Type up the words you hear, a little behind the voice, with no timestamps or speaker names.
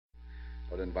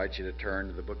I would invite you to turn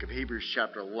to the book of Hebrews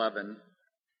chapter 11.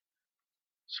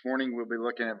 This morning we'll be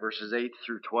looking at verses 8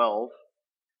 through 12.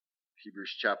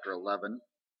 Hebrews chapter 11.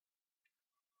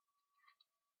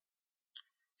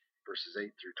 Verses 8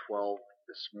 through 12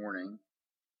 this morning.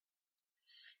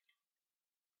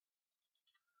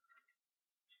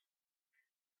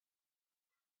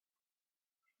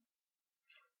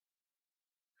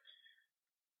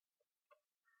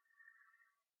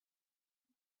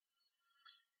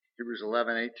 Hebrews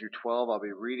 11, 8 through 12. I'll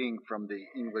be reading from the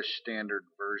English Standard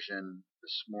Version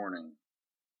this morning.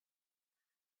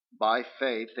 By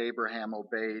faith, Abraham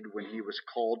obeyed when he was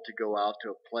called to go out to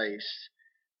a place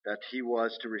that he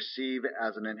was to receive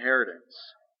as an inheritance.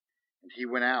 And he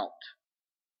went out,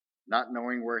 not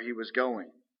knowing where he was going.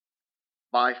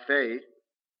 By faith,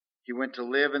 he went to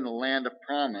live in the land of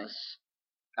promise,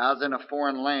 as in a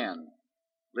foreign land,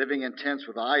 living in tents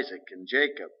with Isaac and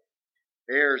Jacob,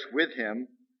 heirs with him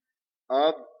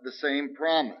of the same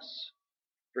promise.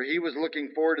 For he was looking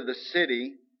forward to the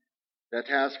city that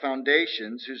has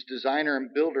foundations, whose designer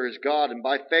and builder is God. And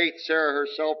by faith Sarah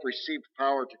herself received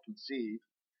power to conceive,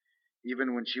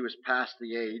 even when she was past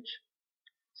the age,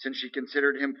 since she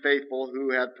considered him faithful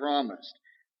who had promised.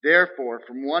 Therefore,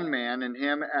 from one man, and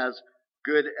him as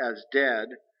good as dead,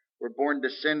 were born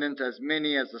descendants as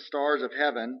many as the stars of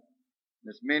heaven, and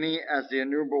as many as the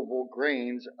innumerable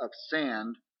grains of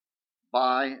sand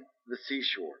by the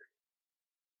seashore.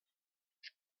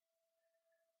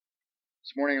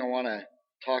 This morning I want to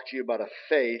talk to you about a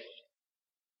faith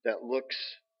that looks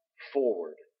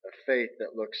forward. A faith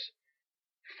that looks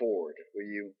forward. Will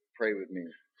you pray with me?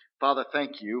 Father,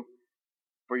 thank you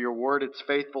for your word. It's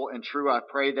faithful and true. I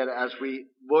pray that as we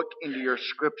look into your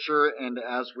scripture and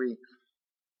as we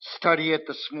study it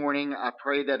this morning, I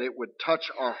pray that it would touch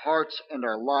our hearts and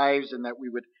our lives, and that we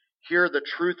would hear the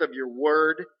truth of your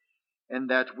word, and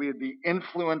that we would be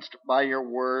influenced by your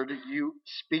word. You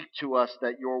speak to us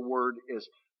that your word is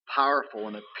powerful,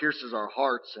 and it pierces our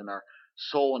hearts and our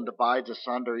soul and divides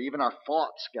asunder, even our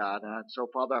thoughts, God. And so,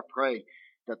 Father, I pray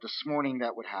that this morning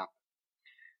that would happen,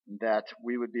 that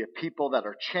we would be a people that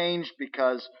are changed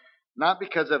not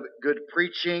because of good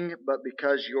preaching, but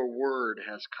because your word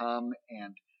has come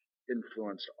and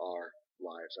influenced our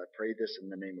lives. I pray this in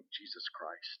the name of Jesus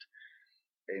Christ.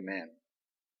 Amen.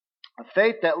 A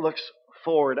faith that looks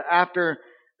forward. After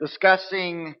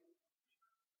discussing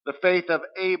the faith of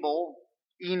Abel,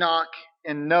 Enoch,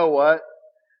 and Noah,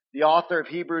 the author of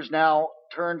Hebrews now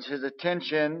turns his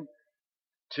attention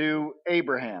to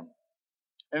Abraham.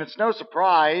 And it's no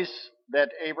surprise that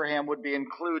Abraham would be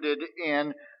included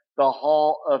in the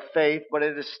Hall of Faith, but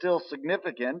it is still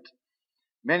significant.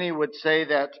 Many would say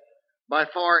that by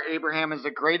far Abraham is the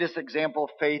greatest example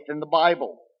of faith in the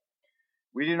Bible.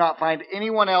 We do not find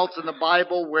anyone else in the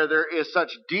Bible where there is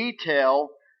such detail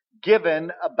given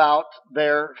about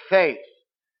their faith.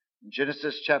 In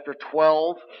Genesis chapter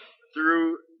 12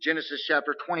 through Genesis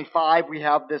chapter 25, we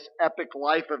have this epic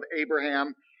life of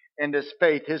Abraham and his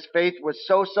faith. His faith was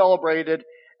so celebrated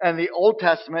in the Old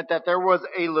Testament that there was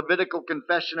a Levitical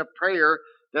confession of prayer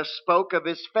that spoke of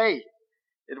his faith.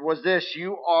 It was this: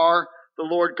 "You are the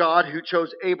Lord God who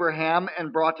chose Abraham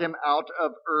and brought him out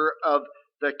of Ur of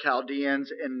the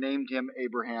Chaldeans and named him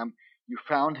Abraham. You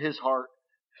found his heart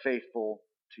faithful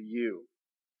to you."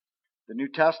 The New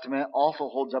Testament also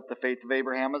holds up the faith of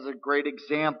Abraham as a great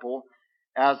example,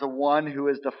 as the one who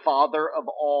is the father of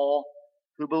all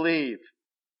who believe.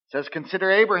 It says,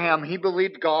 "Consider Abraham, he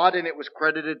believed God, and it was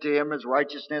credited to him as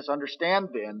righteousness. Understand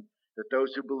then that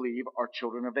those who believe are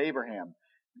children of Abraham."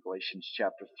 In Galatians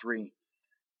chapter 3,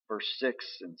 verse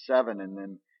 6 and 7, and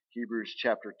then Hebrews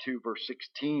chapter 2, verse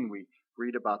 16, we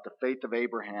read about the faith of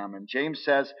Abraham. And James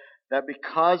says that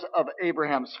because of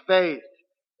Abraham's faith,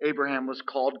 Abraham was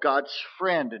called God's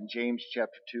friend in James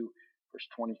chapter 2, verse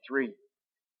 23.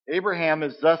 Abraham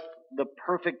is thus the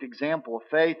perfect example of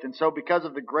faith. And so because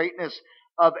of the greatness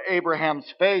of Abraham's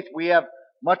faith, we have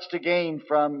much to gain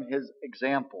from his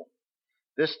example.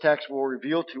 This text will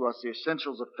reveal to us the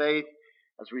essentials of faith,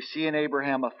 as we see in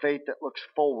Abraham a faith that looks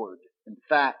forward. In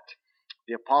fact,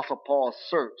 the Apostle Paul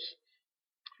asserts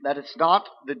that it's not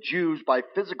the Jews by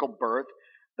physical birth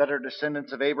that are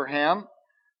descendants of Abraham,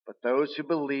 but those who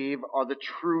believe are the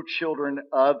true children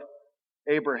of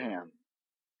Abraham.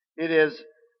 It is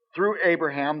through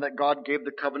Abraham that God gave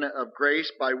the covenant of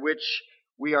grace by which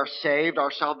we are saved. Our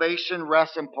salvation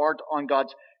rests in part on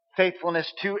God's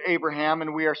faithfulness to Abraham,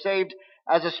 and we are saved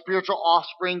as a spiritual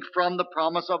offspring from the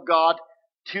promise of God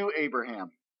to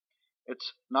Abraham.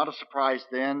 It's not a surprise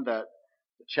then that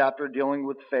the chapter dealing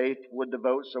with faith would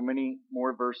devote so many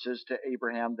more verses to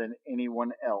Abraham than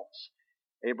anyone else.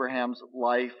 Abraham's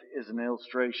life is an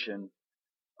illustration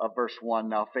of verse 1.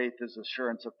 Now faith is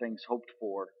assurance of things hoped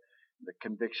for, the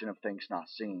conviction of things not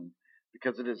seen.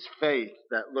 Because it is faith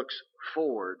that looks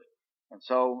forward. And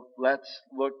so let's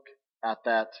look at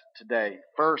that today.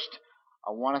 First,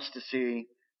 I want us to see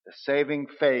the saving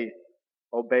faith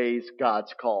obeys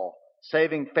God's call.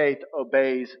 Saving faith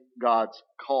obeys God's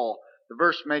call. The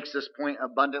verse makes this point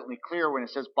abundantly clear when it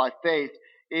says, by faith,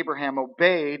 Abraham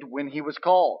obeyed when he was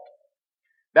called.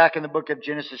 Back in the book of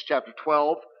Genesis chapter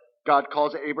 12, God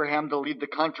calls Abraham to leave the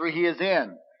country he is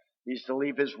in. He's to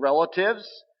leave his relatives,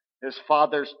 his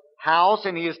father's house,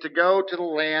 and he is to go to the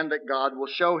land that God will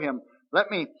show him. Let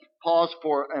me pause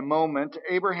for a moment.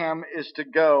 Abraham is to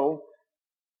go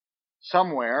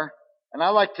somewhere, and I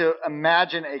like to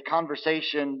imagine a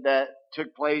conversation that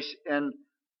took place in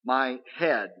my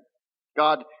head.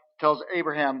 God tells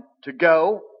Abraham to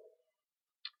go.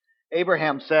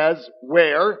 Abraham says,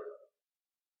 where?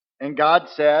 And God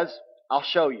says, I'll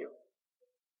show you.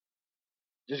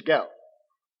 Just go.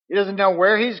 He doesn't know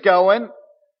where he's going.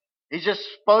 He's just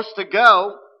supposed to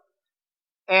go.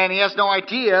 And he has no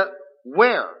idea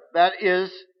where that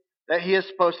he is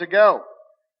supposed to go.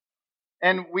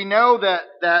 And we know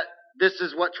that this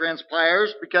is what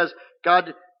transpires because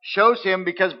God shows him,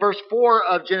 because verse 4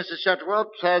 of Genesis chapter 12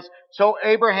 says, so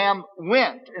Abraham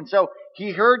went. And so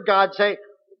he heard God say,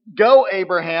 go,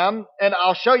 Abraham, and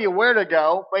I'll show you where to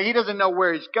go. But he doesn't know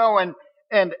where he's going.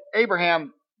 And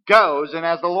Abraham goes. And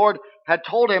as the Lord had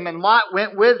told him, and Lot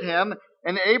went with him,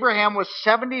 and Abraham was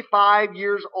 75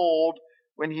 years old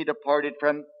when he departed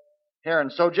from Haran.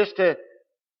 So just to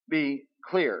be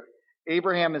clear,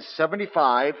 Abraham is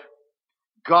 75.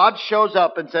 God shows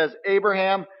up and says,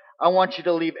 Abraham, I want you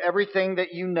to leave everything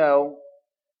that you know.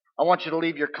 I want you to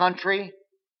leave your country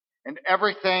and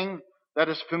everything that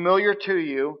is familiar to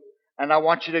you, and I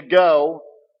want you to go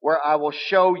where I will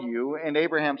show you. And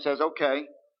Abraham says, okay,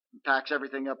 and packs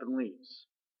everything up and leaves.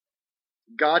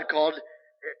 God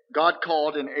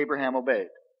called and Abraham obeyed.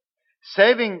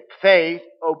 Saving faith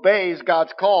obeys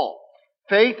God's call.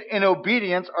 Faith and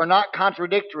obedience are not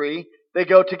contradictory. They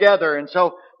go together. And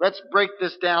so let's break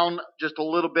this down just a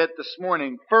little bit this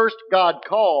morning. First, God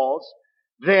calls,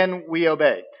 then we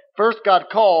obey. First, God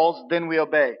calls, then we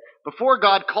obey. Before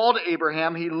God called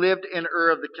Abraham, he lived in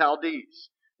Ur of the Chaldees.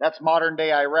 That's modern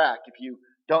day Iraq, if you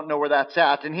don't know where that's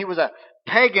at. And he was a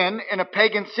pagan in a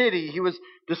pagan city. He was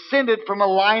descended from a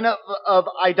line of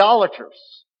idolaters.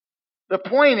 The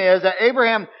point is that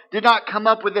Abraham did not come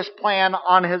up with this plan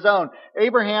on his own.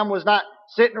 Abraham was not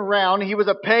sitting around. He was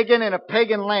a pagan in a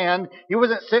pagan land. He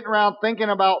wasn't sitting around thinking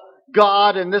about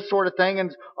God and this sort of thing.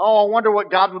 And, I wonder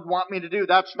what God would want me to do.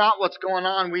 That's not what's going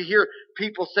on. We hear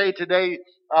people say today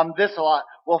this a lot.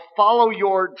 Well, follow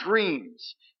your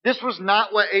dreams. This was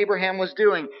not what Abraham was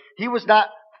doing. He was not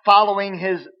following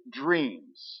his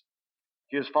dreams.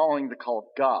 He was following the call of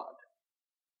God.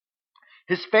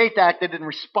 His faith acted in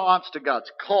response to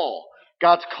God's call.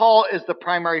 God's call is the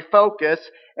primary focus,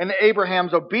 and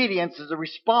Abraham's obedience is a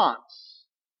response.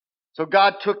 So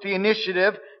God took the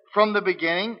initiative from the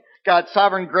beginning. God's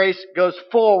sovereign grace goes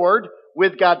forward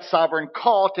with God's sovereign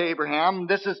call to Abraham.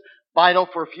 This is vital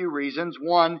for a few reasons.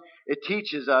 One, it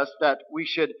teaches us that we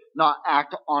should not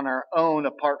act on our own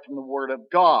apart from the Word of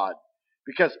God,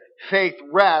 because faith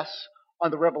rests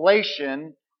on the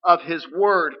revelation of His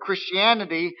Word.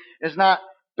 Christianity is not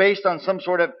based on some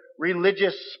sort of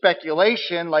religious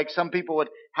speculation like some people would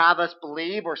have us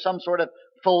believe, or some sort of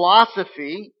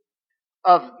philosophy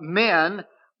of men,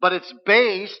 but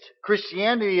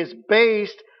Christianity is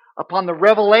based upon the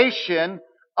revelation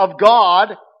of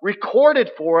God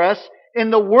recorded for us in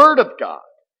the Word of God.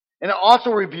 And it also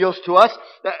reveals to us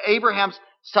that Abraham's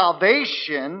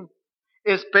salvation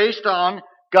is based on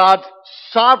God's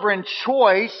sovereign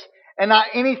choice and not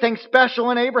anything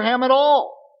special in Abraham at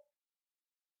all.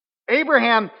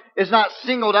 Abraham is not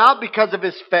singled out because of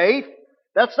his faith.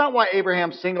 That's not why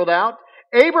Abraham's singled out.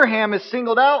 Abraham is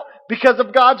singled out because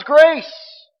of God's grace.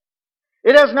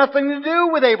 It has nothing to do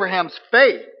with Abraham's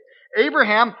faith.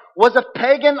 Abraham was a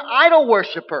pagan idol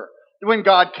worshiper when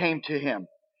God came to him.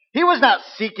 He was not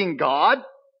seeking God.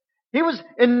 He was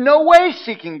in no way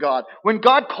seeking God. When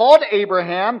God called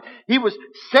Abraham, he was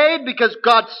saved because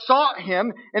God sought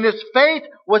him, and his faith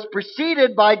was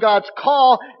preceded by God's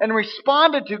call and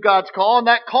responded to God's call, and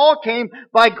that call came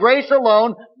by grace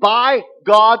alone, by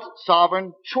God's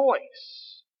sovereign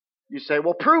choice. You say,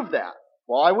 well, prove that.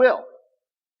 Well, I will.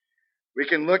 We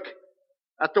can look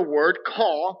at the word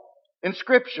call in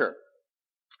Scripture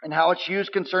and how it's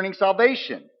used concerning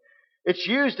salvation. It's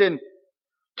used in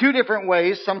two different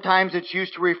ways. Sometimes it's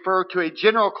used to refer to a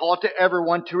general call to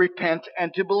everyone to repent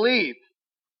and to believe.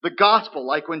 the gospel.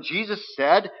 Like when Jesus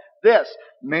said this,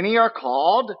 many are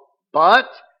called, but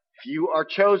few are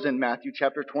chosen. Matthew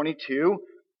chapter 22,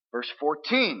 verse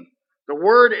 14. The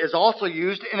word is also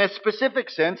used in a specific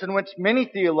sense in which many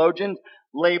theologians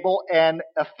label an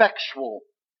effectual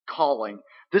calling.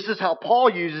 This is how Paul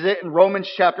uses it in Romans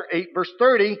chapter 8, verse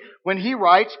 30, when he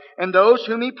writes, "And those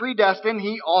whom he predestined,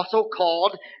 he also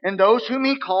called. And those whom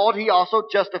he called, he also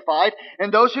justified.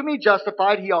 And those whom he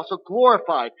justified, he also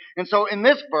glorified." And so in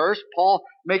this verse, Paul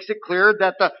makes it clear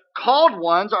that the called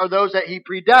ones are those that he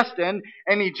predestined,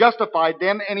 and he justified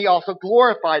them, and he also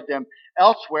glorified them.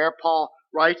 Elsewhere, Paul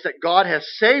writes that God has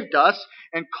saved us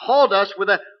and called us with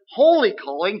a holy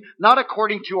calling, not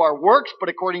according to our works, but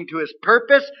according to his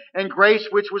purpose and grace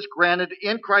which was granted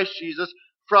in Christ Jesus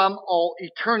from all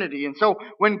eternity. And so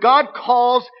when God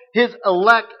calls his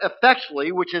elect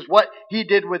effectually, which is what he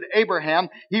did with Abraham,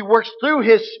 he works through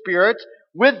his Spirit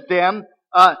with them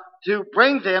to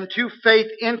bring them to faith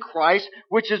in Christ,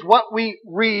 which is what we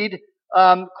read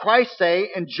Christ say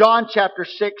in John chapter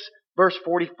 6, verse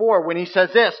 44, when he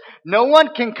says this, "No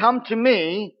one can come to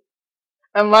me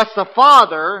unless the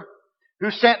Father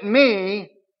who sent me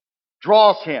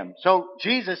draws him." So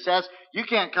Jesus says, you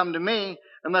can't come to me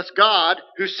unless God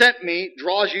who sent me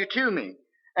draws you to me.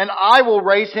 And I will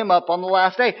raise him up on the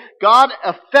last day. God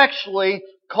effectually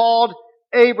called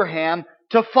Abraham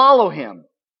to follow him.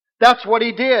 That's what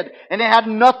he did. And it had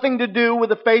nothing to do with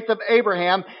the faith of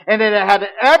Abraham, and it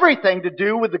had everything to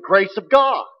do with the grace of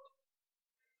God.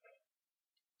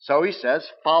 So he says,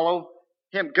 follow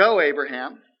him. Go,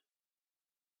 Abraham.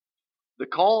 The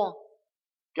call,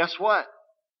 guess what?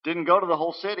 Didn't go to the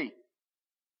whole city.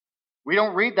 We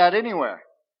don't read that anywhere.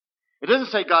 It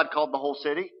doesn't say God called the whole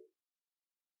city.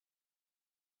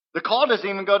 The call doesn't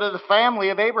even go to the family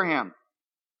of Abraham.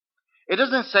 It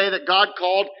doesn't say that God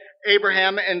called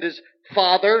Abraham and his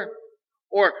father,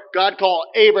 or God called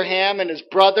Abraham and his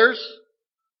brothers.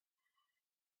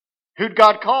 Who'd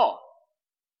God call?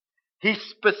 He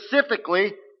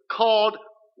specifically called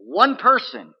one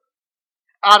person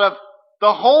out of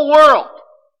the whole world.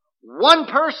 One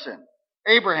person,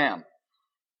 Abraham,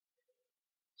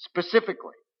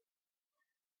 specifically.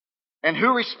 And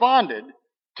who responded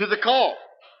to the call?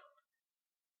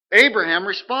 Abraham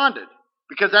responded,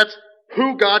 because that's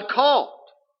who God called.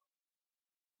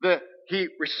 He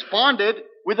responded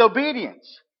with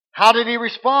obedience. How did he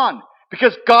respond?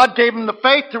 Because God gave him the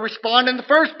faith to respond in the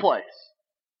first place.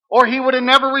 Or he would have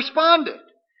never responded.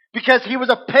 Because he was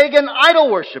a pagan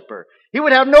idol worshiper. He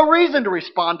would have no reason to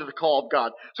respond to the call of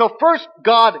God. So first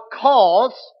God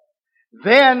calls,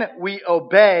 then we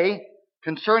obey.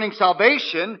 Concerning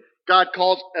salvation, God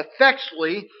calls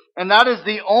effectually, and that is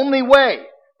the only way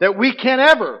that we can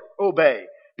ever obey.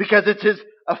 Because it's his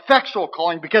effectual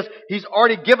calling, because he's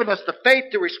already given us the faith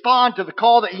to respond to the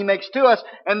call that he makes to us,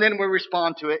 and then we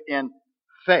respond to it in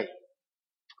faith.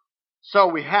 So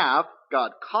we have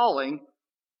God calling,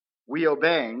 we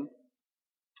obeying.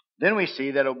 Then we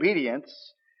see that obedience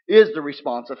is the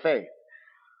response of faith.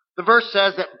 The verse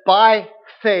says that by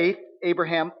faith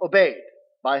Abraham obeyed.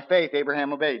 By faith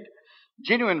Abraham obeyed.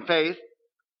 Genuine faith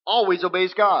always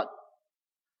obeys God.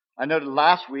 I noted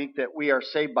last week that we are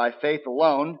saved by faith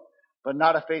alone, but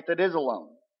not a faith that is alone.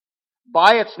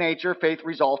 By its nature, faith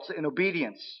results in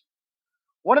obedience.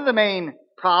 One of the main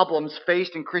problems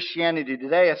faced in Christianity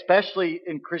today, especially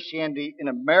in Christianity in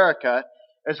America,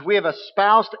 is we have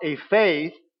espoused a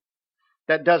faith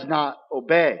that does not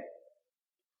obey.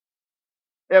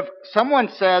 If someone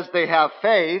says they have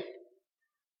faith,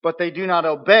 but they do not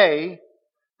obey,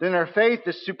 then their faith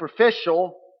is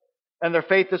superficial and their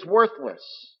faith is worthless.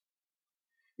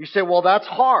 You say, well, that's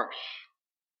harsh.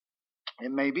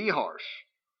 It may be harsh,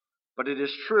 but it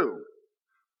is true.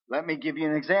 Let me give you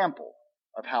an example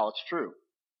of how it's true.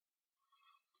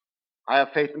 I have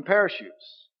faith in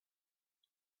parachutes.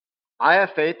 I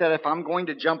have faith that if I'm going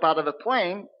to jump out of a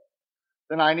plane,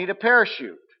 then I need a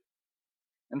parachute.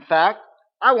 In fact,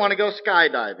 I want to go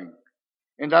skydiving.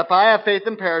 And if I have faith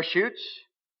in parachutes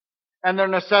and their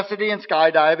necessity in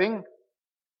skydiving,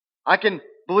 I can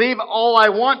believe all I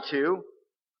want to,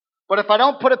 but if I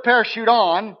don't put a parachute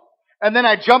on and then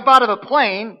I jump out of a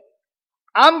plane,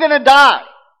 I'm going to die.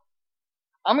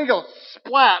 I'm going to go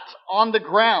splat on the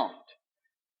ground.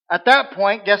 At that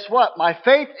point, guess what? My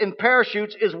faith in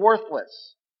parachutes is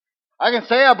worthless. I can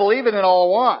say I believe in it all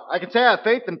I want. I can say I have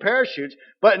faith in parachutes,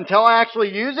 but until I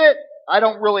actually use it, I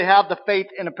don't really have the faith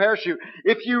in a parachute.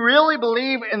 If you really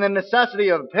believe in the necessity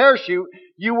of a parachute,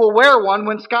 you will wear one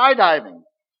when skydiving.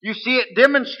 You see, it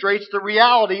demonstrates the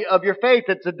reality of your faith.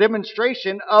 It's a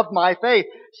demonstration of my faith.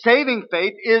 Saving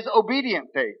faith is obedient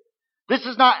faith. This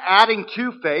is not adding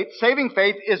to faith. Saving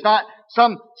faith is not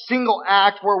some single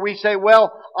act where we say,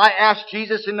 well, I asked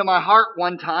Jesus into my heart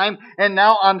one time, and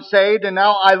now I'm saved, and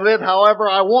now I live however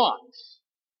I want.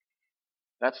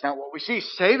 That's not what we see.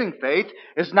 Saving faith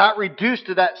is not reduced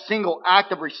to that single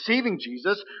act of receiving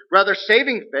Jesus. Rather,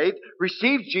 saving faith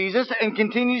receives Jesus and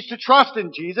continues to trust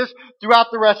in Jesus throughout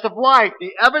the rest of life.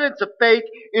 The evidence of faith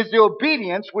is the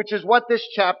obedience, which is what this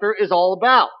chapter is all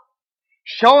about.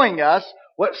 Showing us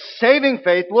what saving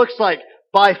faith looks like.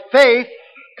 By faith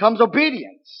comes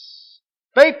obedience.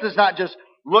 Faith does not just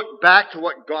look back to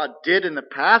what God did in the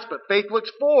past, but faith looks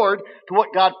forward to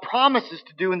what God promises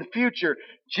to do in the future.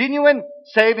 Genuine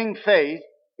saving faith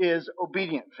is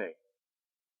obedient faith.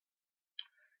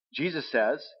 Jesus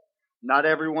says, "Not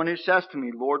everyone who says to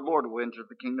me, 'Lord, Lord,' will enter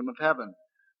the kingdom of heaven,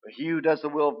 but he who does the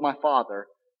will of my Father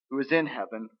who is in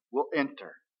heaven will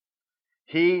enter."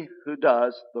 He who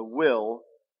does the will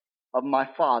of my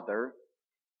Father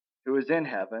who is in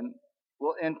heaven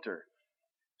will enter.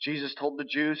 Jesus told the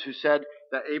Jews who said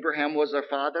that Abraham was their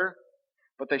father,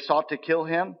 but they sought to kill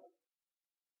him.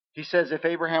 He says, if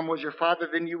Abraham was your father,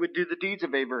 then you would do the deeds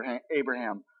of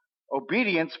Abraham.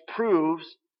 Obedience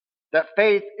proves that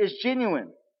faith is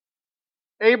genuine.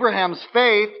 Abraham's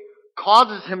faith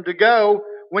causes him to go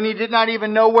when he did not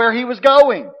even know where he was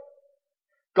going.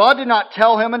 God did not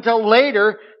tell him until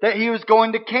later that he was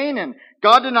going to Canaan.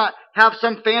 God did not have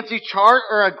some fancy chart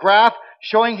or a graph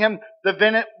showing him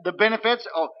the benefits.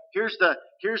 Oh, here's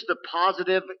the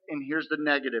positive and here's the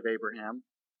negative, Abraham.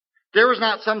 There was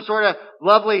not some sort of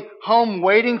lovely home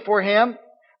waiting for him.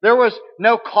 There was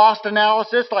no cost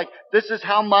analysis, like this is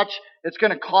how much it's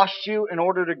going to cost you in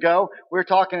order to go. We were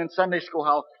talking in Sunday school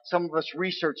how some of us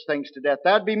research things to death.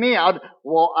 That'd be me. I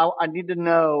need to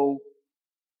know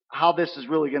how this is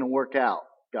really going to work out,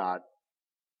 God.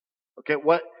 Okay,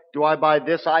 what do I buy,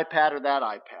 this iPad or that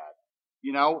iPad?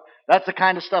 You know, that's the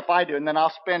kind of stuff I do. And then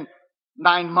I'll spend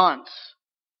 9 months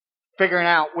figuring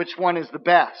out which one is the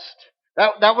best.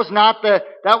 That was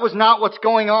not what's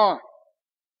going on.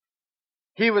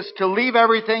 He was to leave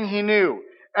everything he knew,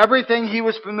 everything he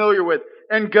was familiar with,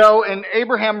 and go. And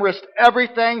Abraham risked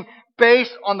everything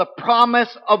based on the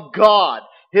promise of God.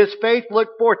 His faith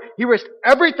looked forward. He risked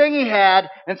everything he had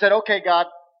and said, okay, God,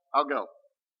 I'll go.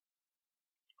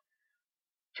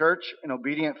 Church, an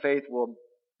obedient faith will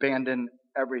abandon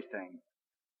everything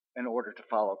in order to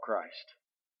follow Christ.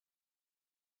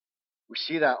 We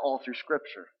see that all through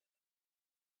Scripture.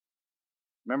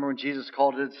 Remember when Jesus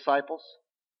called his disciples?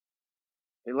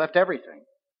 They left everything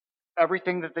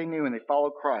that they knew, and they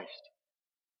followed Christ.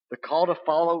 The call to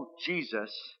follow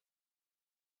Jesus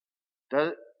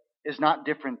is not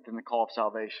different than the call of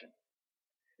salvation.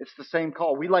 It's the same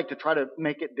call. We like to try to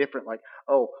make it different. Like,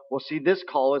 oh, well, see, this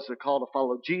call is the call to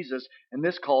follow Jesus, and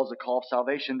this call is a call of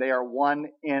salvation. They are one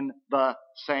in the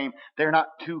same. They're not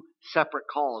two separate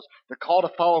calls. The call to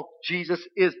follow Jesus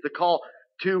is the call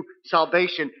to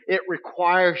salvation. It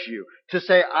requires you to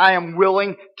say, I am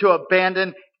willing to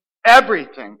abandon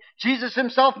everything. Jesus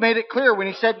himself made it clear when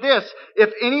he said this,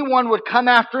 if anyone would come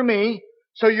after me,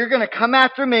 so you're going to come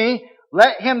after me,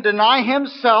 let him deny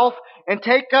himself and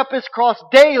take up his cross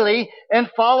daily and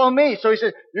follow me. So he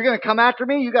said, you're going to come after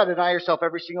me? You got to deny yourself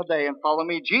every single day and follow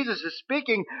me. Jesus is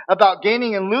speaking about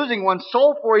gaining and losing one's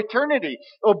soul for eternity.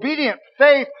 Obedient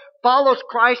faith follows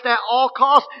Christ at all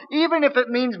costs, even if it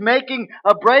means making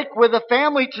a break with a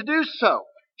family to do so.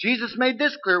 Jesus made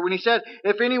this clear when he said,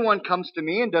 if anyone comes to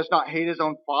me and does not hate his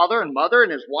own father and mother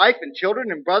and his wife and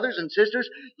children and brothers and sisters,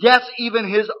 yes,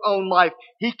 even his own life,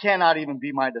 he cannot even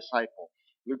be my disciple.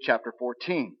 Luke chapter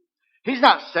 14. He's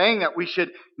not saying that we should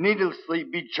needlessly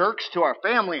be jerks to our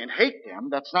family and hate them.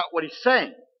 That's not what he's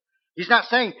saying. He's not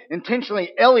saying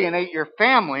intentionally alienate your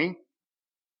family.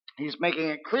 He's making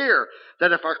it clear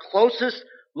that if our closest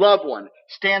loved one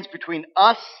stands between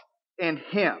us and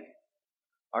him,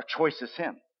 our choice is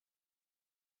him.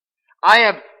 I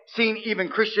have seen even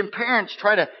Christian parents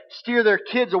try to steer their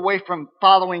kids away from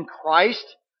following Christ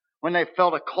when they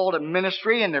felt a call to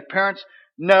ministry and their parents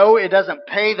know it doesn't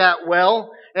pay that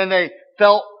well, and they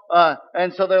felt,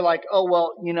 and so they're like, oh,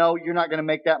 well, you know, you're not going to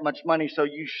make that much money, so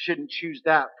you shouldn't choose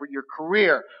that for your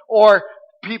career. Or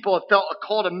people have felt a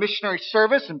call to missionary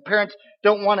service, and parents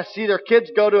don't want to see their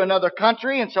kids go to another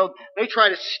country, and so they try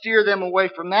to steer them away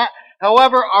from that.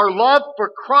 However, our love for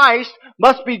Christ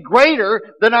must be greater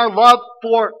than our love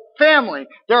for family.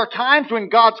 There are times when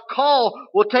God's call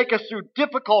will take us through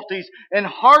difficulties and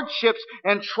hardships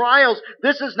and trials.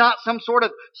 This is not some sort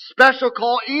of special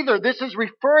call either. This is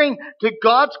referring to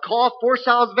God's call for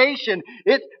salvation.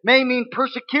 It may mean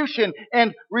persecution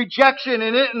and rejection,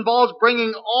 and it involves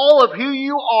bringing all of who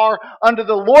you are under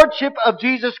the lordship of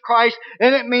Jesus Christ,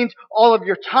 and it means all of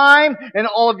your time and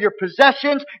all of your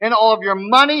possessions and all of your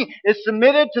money is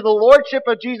submitted to the lordship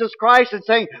of Jesus Christ and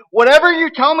saying, whatever you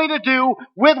tell me to do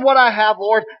with what I have,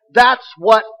 Lord, that's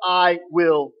what I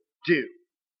will do.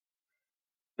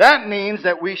 That means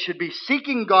that we should be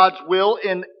seeking God's will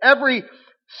in every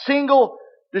single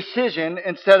decision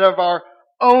instead of our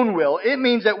own will. It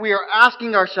means that we are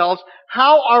asking ourselves,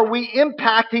 how are we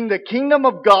impacting the kingdom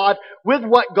of God with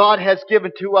what God has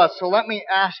given to us? So let me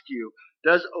ask you,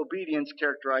 does obedience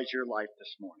characterize your life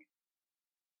this morning?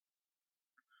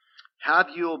 Have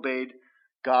you obeyed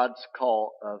God's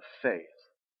call of faith?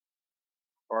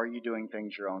 Or are you doing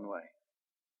things your own way?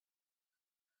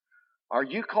 Are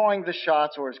you calling the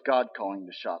shots, or is God calling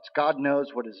the shots? God knows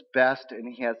what is best,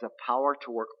 and He has the power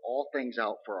to work all things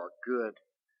out for our good.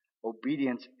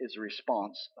 Obedience is a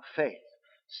response of faith.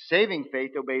 Saving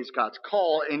faith obeys God's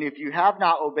call, and if you have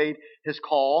not obeyed His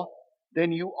call,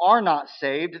 then you are not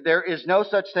saved. There is no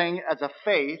such thing as a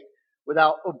faith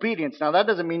without obedience. Now, that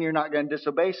doesn't mean you're not going to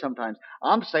disobey sometimes.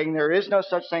 I'm saying there is no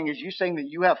such thing as you saying that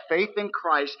you have faith in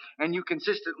Christ and you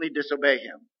consistently disobey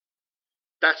Him.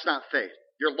 That's not faith.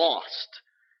 You're lost.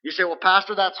 You say, well,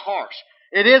 Pastor, that's harsh.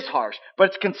 It is harsh, but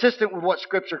it's consistent with what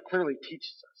Scripture clearly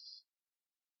teaches us.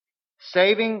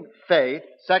 Saving faith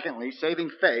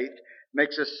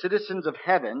makes us citizens of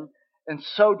heaven and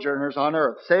sojourners on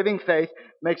earth. Saving faith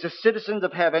makes us citizens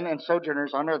of heaven and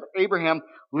sojourners on earth. Abraham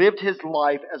lived his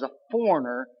life as a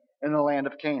foreigner in the land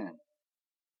of Canaan.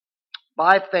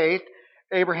 By faith,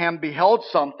 Abraham beheld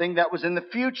something that was in the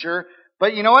future,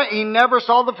 but you know what? He never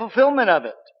saw the fulfillment of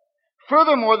it.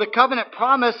 Furthermore, the covenant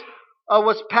promise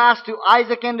was passed to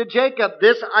Isaac and to Jacob.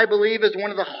 This, I believe, is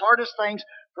one of the hardest things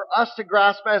for us to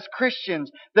grasp as Christians,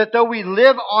 that though we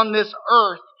live on this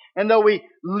earth, and though we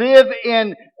live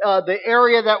in the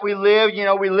area that we live,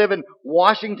 we live in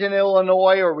Washington,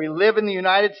 Illinois, or we live in the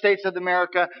United States of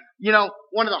America,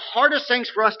 one of the hardest things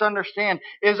for us to understand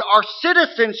is our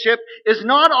citizenship is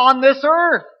not on this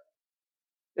earth.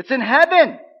 It's in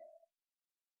heaven.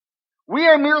 We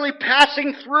are merely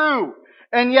passing through.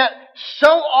 And yet, so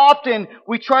often,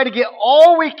 we try to get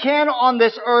all we can on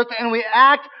this earth, and we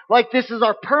act like this is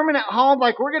our permanent home,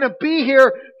 like we're going to be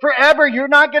here forever. You're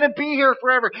not going to be here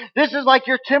forever. This is like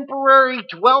your temporary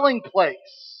dwelling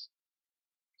place.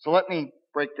 So let me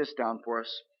break this down for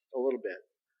us a little bit.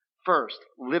 First,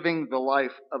 living the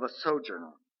life of a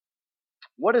sojourner.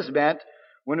 What is meant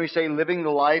when we say living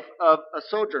the life of a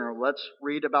sojourner? Let's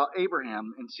read about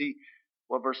Abraham and see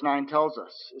what verse 9 tells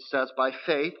us. It says, by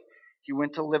faith, he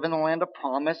went to live in the land of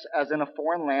promise, as in a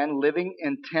foreign land, living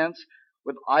in tents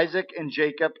with Isaac and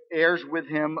Jacob, heirs with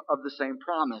him of the same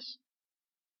promise.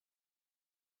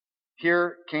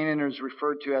 Here, Canaan is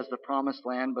referred to as the promised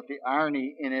land, but the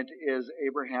irony in it is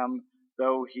Abraham,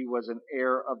 though he was an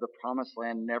heir of the promised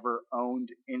land, never owned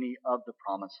any of the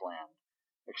promised land,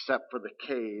 except for the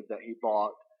cave that he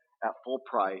bought at full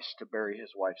price to bury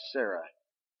his wife Sarah.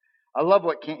 I love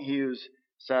what Kent Hughes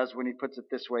says when he puts it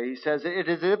this way. He says, it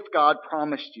is as if God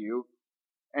promised you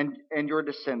and your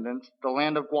descendants the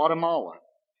land of Guatemala.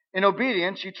 In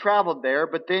obedience, you traveled there,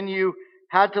 but then you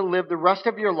had to live the rest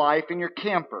of your life in your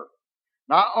camper.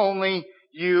 Not only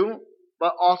you,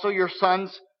 but also your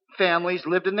sons' families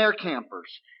lived in their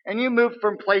campers, and you moved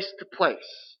from place to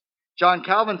place. John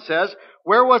Calvin says,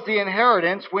 where was the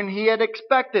inheritance when he had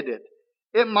expected it?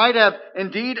 It might have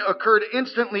indeed occurred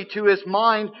instantly to his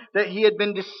mind that he had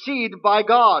been deceived by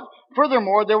God.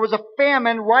 Furthermore, there was a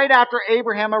famine right after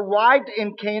Abraham arrived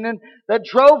in Canaan that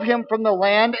drove him from the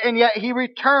land, and yet he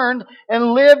returned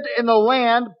and lived in the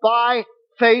land by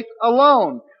faith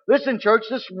alone. Listen, church,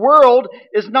 this world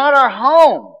is not our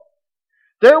home.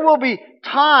 There will be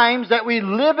times that we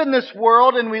live in this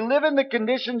world and we live in the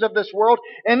conditions of this world,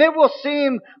 and it will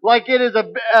seem like it is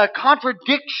a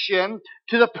contradiction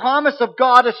to the promise of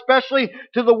God, especially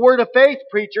to the word of faith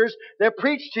preachers that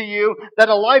preach to you that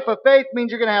a life of faith means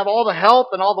you're going to have all the health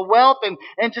and all the wealth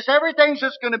and just everything's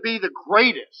just going to be the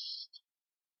greatest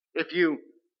if you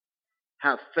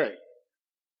have faith.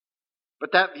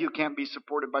 But that view can't be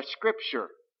supported by Scripture,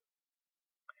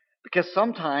 because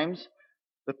sometimes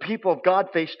the people of God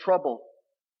face trouble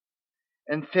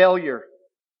and failure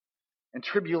and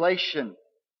tribulation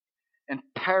and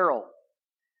peril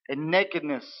and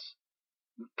nakedness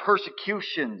and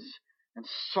persecutions and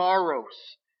sorrows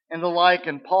and the like.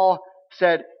 And Paul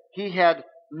said he had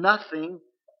nothing,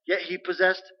 yet he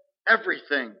possessed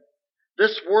everything.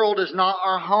 This world is not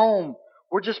our home.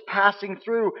 We're just passing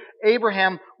through.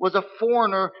 Abraham was a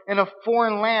foreigner in a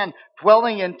foreign land,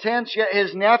 dwelling in tents, yet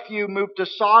his nephew moved to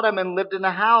Sodom and lived in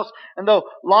a house. And though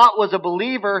Lot was a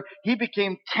believer, he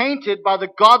became tainted by the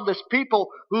godless people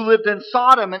who lived in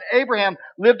Sodom. And Abraham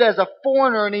lived as a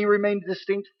foreigner, and he remained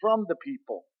distinct from the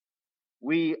people.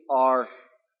 We are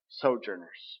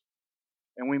sojourners.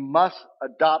 And we must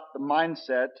adopt the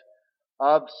mindset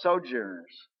of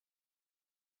sojourners.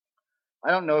 I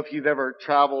don't know if you've ever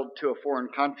traveled to a foreign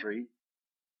country,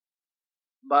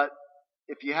 but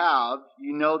if you have,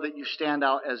 you know that you stand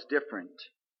out as different.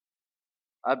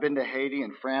 I've been to Haiti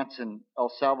and France and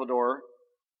El Salvador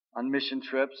on mission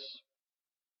trips.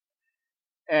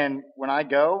 And when I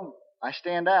go, I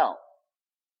stand out.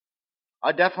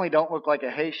 I definitely don't look like a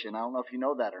Haitian. I don't know if you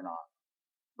know that or not,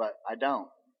 but I don't.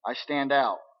 I stand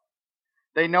out.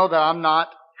 They know that I'm not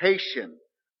Haitian.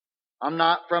 I'm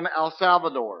not from El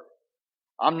Salvador.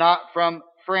 I'm not from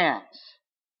France.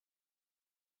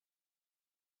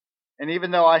 And even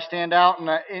though I stand out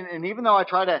and even though I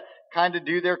try to kind of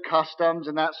do their customs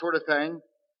and that sort of thing,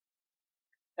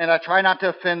 and I try not to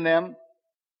offend them,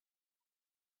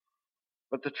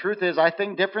 but the truth is I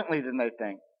think differently than they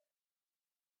think.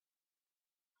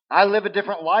 I live a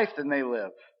different life than they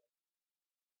live.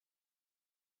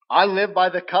 I live by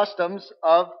the customs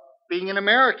of being an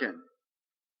American.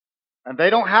 And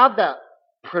they don't have that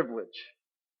privilege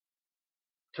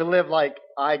to live like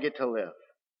I get to live.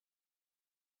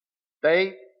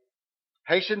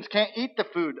 Haitians can't eat the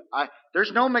food.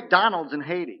 There's no McDonald's in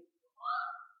Haiti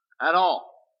at all.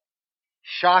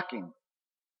 Shocking.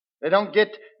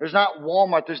 There's not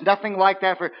Walmart. There's nothing like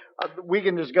that we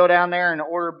can just go down there and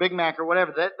order a Big Mac or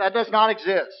whatever. That does not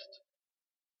exist.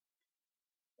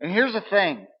 And here's the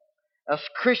thing. As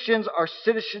Christians, our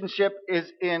citizenship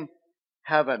is in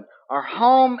heaven. Our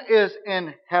home is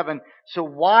in heaven. So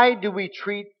why do we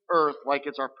treat earth like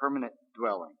it's our permanent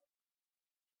dwelling?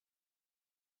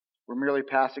 We're merely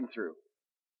passing through.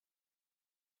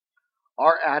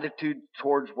 Our attitude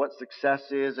towards what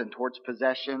success is and towards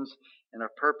possessions and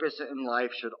our purpose in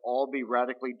life should all be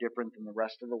radically different than the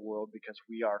rest of the world because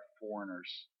we are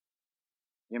foreigners.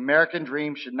 The American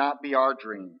dream should not be our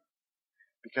dream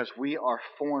because we are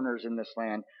foreigners in this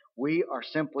land. We are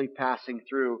simply passing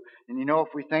through. And if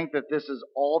we think that this is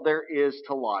all there is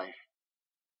to life,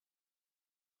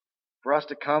 for us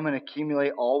to come and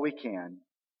accumulate all we can,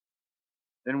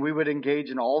 then we would engage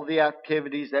in all the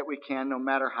activities that we can, no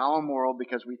matter how immoral,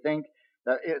 because we think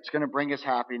that it's going to bring us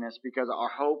happiness, because our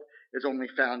hope is only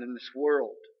found in this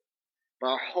world.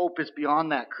 But our hope is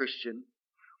beyond that, Christian.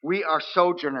 We are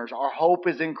sojourners. Our hope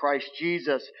is in Christ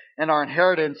Jesus, and our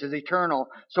inheritance is eternal.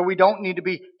 So we don't need to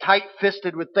be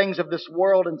tight-fisted with things of this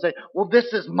world and say, well,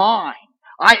 this is mine.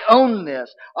 I own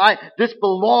this. This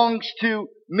belongs to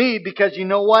me, because you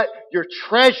know what? Your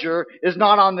treasure is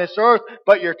not on this earth,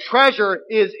 but your treasure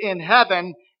is in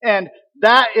heaven, and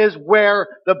that is where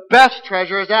the best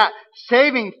treasure is at.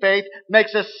 Saving faith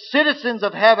makes us citizens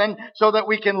of heaven so that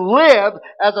we can live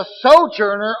as a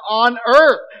sojourner on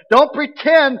earth. Don't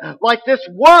pretend like this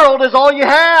world is all you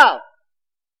have,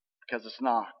 because it's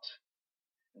not.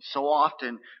 And so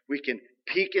often we can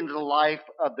peek into the life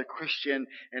of the Christian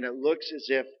and it looks as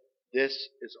if this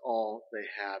is all they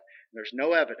have. And there's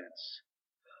no evidence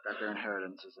that their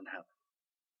inheritance is in heaven.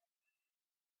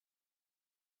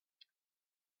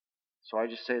 So I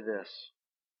just say this.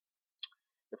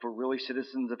 If we're really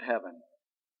citizens of heaven,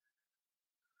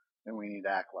 then we need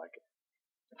to act like it.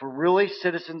 If we're really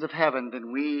citizens of heaven,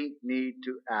 then we need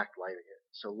to act like it.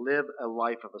 So live a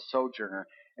life of a sojourner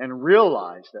and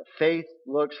realize that faith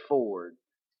looks forward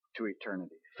to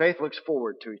eternity. Faith looks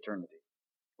forward to eternity.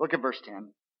 Look at verse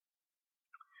 10.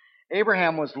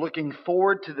 Abraham was looking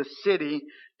forward to the city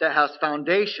that has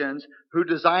foundations, whose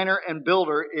designer and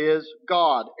builder is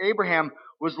God. Abraham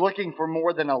was looking for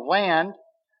more than a land.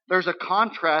 There's a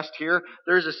contrast here.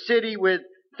 There's a city with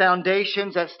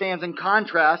foundations that stands in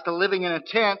contrast to living in a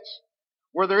tent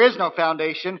where there is no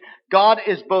foundation. God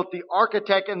is both the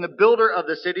architect and the builder of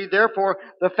the city. Therefore,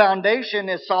 the foundation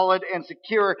is solid and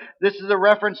secure. This is a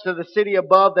reference to the city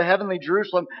above, the heavenly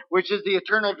Jerusalem, which is the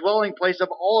eternal dwelling place of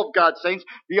all of God's saints.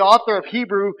 The author of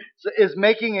Hebrews is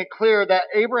making it clear that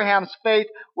Abraham's faith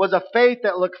was a faith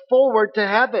that looked forward to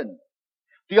heaven.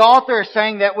 The author is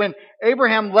saying that when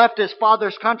Abraham left his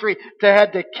father's country to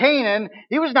head to Canaan,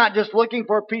 he was not just looking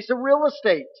for a piece of real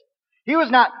estate. He was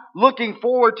not looking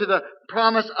forward to the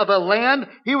promise of a land.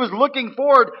 He was looking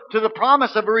forward to the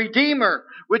promise of a Redeemer,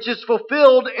 which is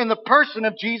fulfilled in the person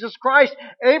of Jesus Christ.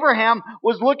 Abraham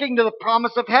was looking to the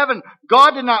promise of heaven.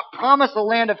 God did not promise a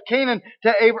land of Canaan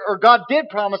to Abraham, or God did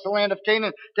promise a land of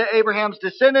Canaan to Abraham's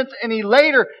descendants, and He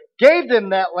later gave them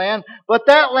that land, but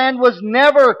that land was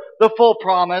never the full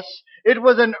promise. It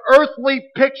was an earthly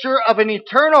picture of an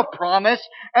eternal promise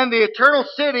and the eternal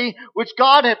city which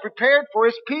God had prepared for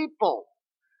His people.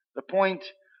 The point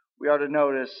we are to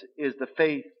notice is the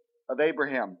faith of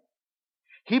Abraham.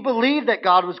 He believed that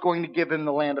God was going to give him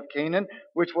the land of Canaan,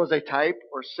 which was a type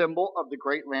or symbol of the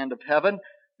great land of heaven,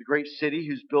 the great city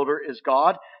whose builder is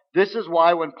God. This is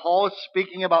why when Paul is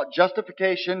speaking about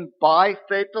justification by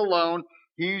faith alone,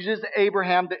 he uses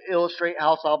Abraham to illustrate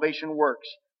how salvation works.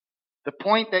 The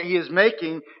point that he is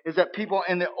making is that people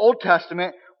in the Old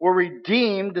Testament were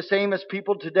redeemed the same as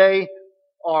people today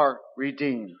are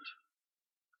redeemed.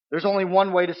 There's only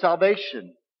one way to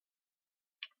salvation.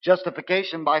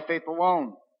 Justification by faith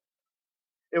alone.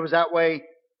 It was that way,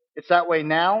 it's that way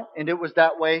now, and it was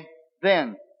that way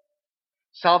then.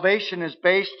 Salvation is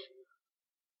based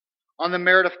on the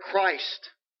merit of Christ,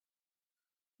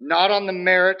 not on the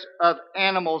merit of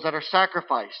animals that are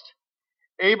sacrificed.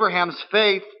 Abraham's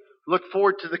faith looked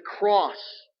forward to the cross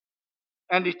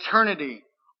and eternity.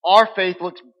 Our faith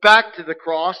looks back to the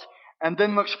cross and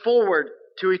then looks forward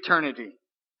to eternity.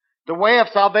 The way of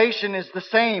salvation is the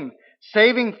same.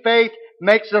 Saving faith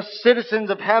makes us citizens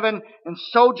of heaven and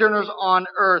sojourners on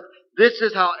earth. This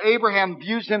is how Abraham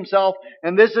views himself,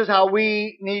 and this is how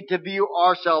we need to view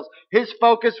ourselves. His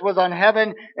focus was on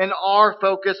heaven, and our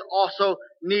focus also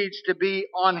needs to be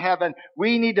on heaven.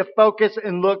 We need to focus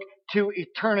and look to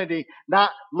eternity,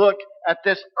 not look at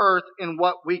this earth and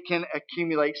what we can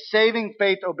accumulate. Saving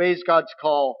faith obeys God's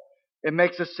call. It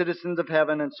makes us citizens of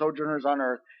heaven and sojourners on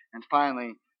earth. And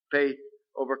finally, faith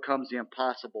overcomes the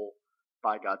impossible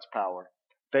by God's power.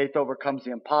 Faith overcomes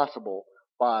the impossible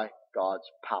by God's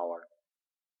power.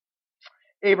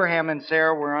 Abraham and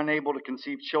Sarah were unable to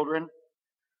conceive children.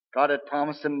 God had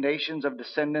promised them nations of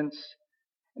descendants.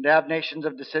 And to have nations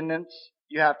of descendants,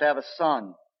 you have to have a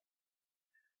son.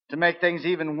 To make things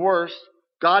even worse,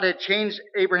 God had changed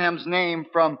Abraham's name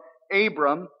from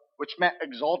Abram, which meant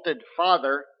exalted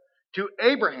father, to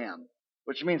Abraham,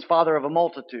 which means father of a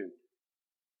multitude.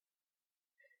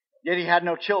 Yet he had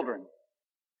no children.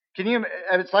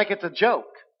 It's like it's a joke.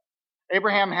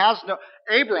 Abram has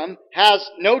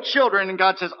no children, and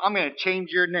God says, I'm going to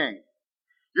change your name.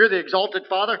 You're the exalted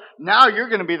father. Now you're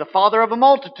going to be the father of a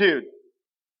multitude.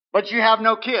 But you have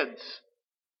no kids.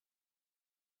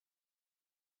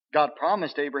 God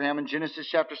promised Abraham in Genesis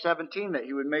chapter 17 that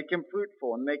He would make him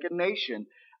fruitful and make a nation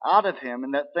out of him,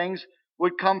 and that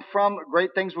great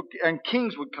things and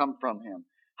kings would come from him.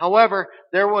 However,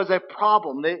 there was a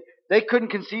problem. They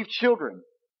couldn't conceive children.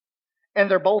 And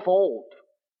they're both old.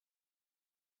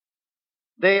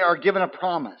 They are given a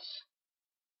promise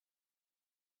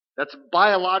that's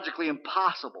biologically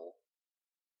impossible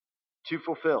to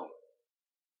fulfill.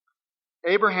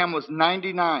 Abraham was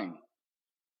 99.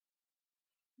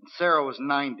 And Sarah was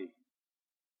 90.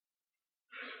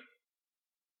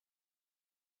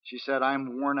 She said, I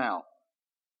am worn out,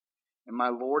 and my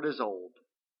Lord is old.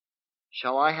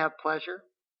 Shall I have pleasure?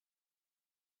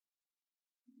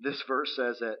 This verse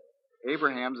says that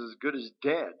Abraham's as good as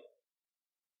dead.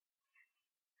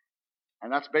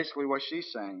 And that's basically what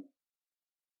she's saying.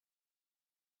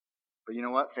 But you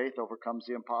know what? Faith overcomes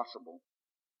the impossible.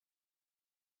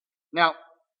 Now,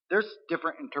 there's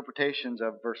different interpretations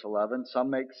of verse 11. Some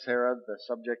make Sarah the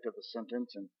subject of the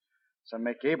sentence, and some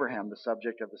make Abraham the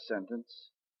subject of the sentence.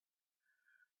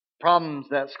 Problems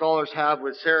that scholars have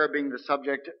with Sarah being the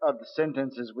subject of the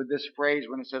sentence is with this phrase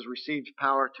when it says received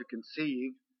power to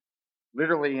conceive.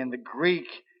 Literally in the Greek,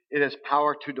 it is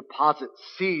power to deposit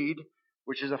seed,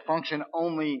 which is a function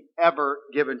only ever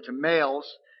given to males.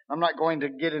 I'm not going to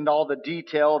get into all the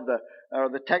detail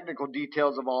of the technical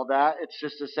details of all that. It's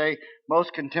just to say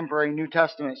most contemporary New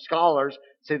Testament scholars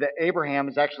say that Abraham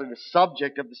is actually the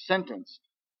subject of the sentence.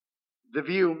 The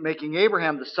view making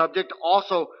Abraham the subject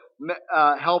also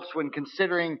helps when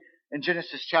considering in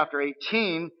Genesis chapter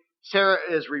 18, Sarah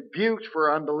is rebuked for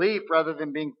her unbelief rather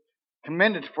than being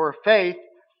commended for her faith.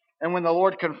 And when the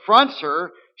Lord confronts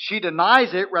her, she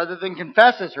denies it rather than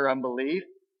confesses her unbelief.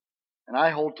 And I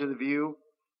hold to the view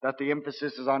that the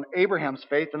emphasis is on Abraham's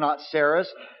faith and not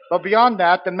Sarah's. But beyond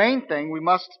that, the main thing we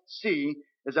must see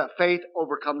is that faith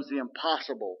overcomes the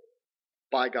impossible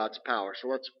by God's power. So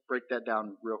let's break that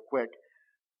down real quick.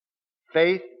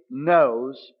 Faith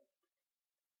knows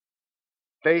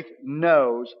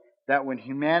that when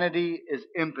humanity is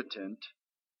impotent,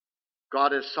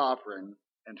 God is sovereign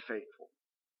and faithful.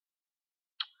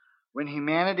 When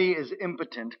humanity is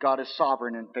impotent, God is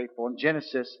sovereign and faithful. In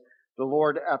Genesis, the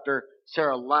Lord, after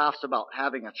Sarah laughs about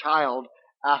having a child,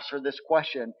 asks her this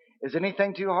question: is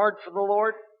anything too hard for the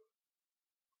Lord?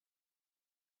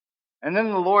 And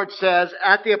then the Lord says,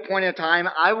 at the appointed time,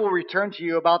 I will return to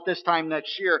you about this time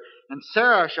next year, and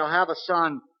Sarah shall have a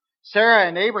son. Sarah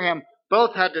and Abraham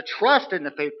both had to trust in the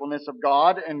faithfulness of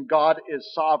God, and God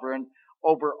is sovereign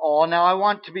over all. Now, I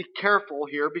want to be careful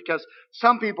here because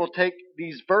some people take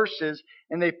these verses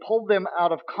and they pull them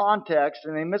out of context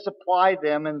and they misapply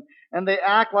them, and they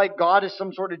act like God is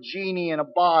some sort of genie in a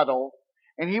bottle,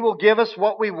 and He will give us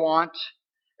what we want.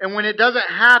 And when it doesn't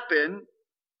happen,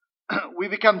 we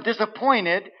become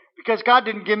disappointed because God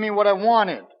didn't give me what I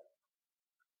wanted.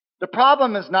 The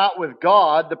problem is not with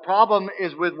God. The problem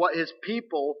is with what His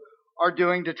people are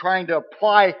doing to trying to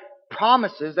apply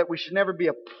promises that we should never be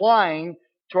applying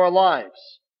to our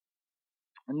lives.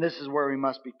 And this is where we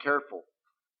must be careful.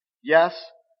 Yes,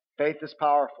 faith is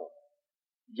powerful.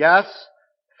 Yes,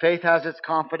 faith has its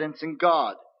confidence in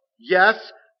God. Yes,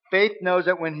 faith knows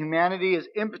that when humanity is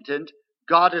impotent,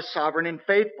 God is sovereign and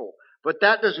faithful. But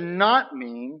that does not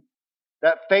mean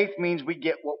that faith means we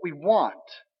get what we want.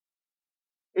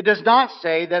 It does not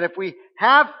say that if we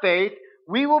have faith,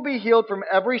 we will be healed from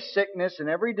every sickness and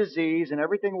every disease and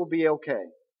everything will be okay.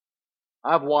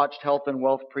 I've watched health and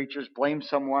wealth preachers blame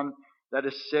someone that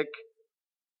is sick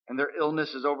and their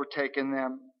illness has overtaken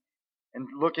them and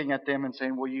looking at them and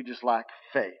saying, well, you just lack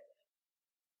faith.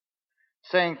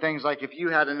 Saying things like, if you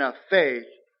had enough faith,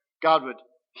 God would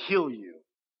heal you.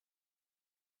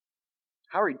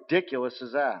 How ridiculous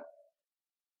is that?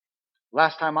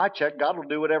 Last time I checked, God will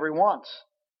do whatever He wants.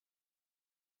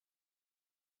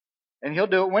 And He'll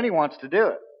do it when He wants to do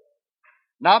it.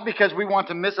 Not because we want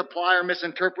to misapply or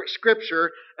misinterpret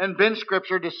Scripture and bend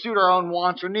Scripture to suit our own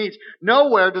wants or needs.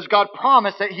 Nowhere does God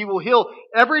promise that He will heal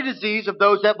every disease of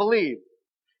those that believe.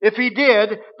 If He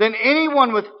did, then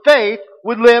anyone with faith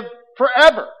would live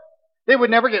forever. They would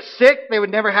never get sick. They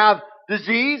would never have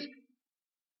disease.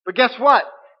 But guess what?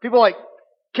 People like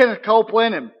Kenneth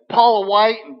Copeland and Paula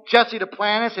White and Jesse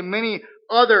Duplantis and many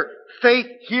other faith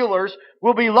healers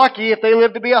will be lucky if they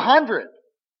live to be 100.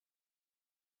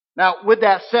 Now, with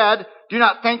that said, do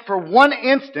not think for one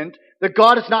instant that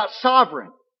God is not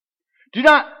sovereign. Do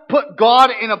not put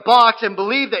God in a box and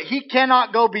believe that He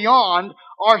cannot go beyond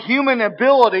our human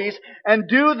abilities and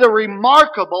do the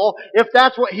remarkable if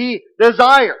that's what He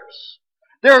desires.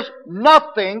 There's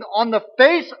nothing on the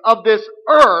face of this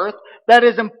earth that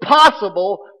is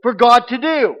impossible for God to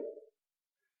do.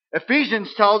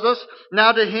 Ephesians tells us,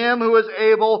 now to Him who is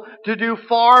able to do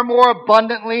far more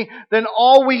abundantly than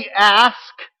all we ask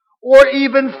or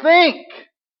even think.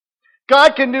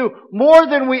 God can do more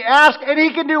than we ask, and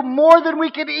He can do more than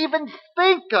we can even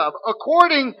think of,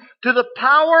 according to the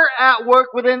power at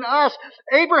work within us.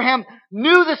 Abraham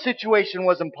knew the situation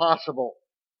was impossible,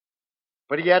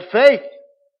 but he had faith.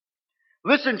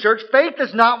 Listen, church, faith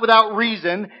is not without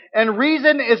reason, and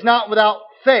reason is not without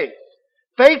faith.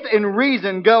 Faith and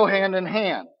reason go hand in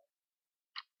hand.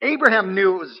 Abraham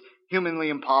knew it was humanly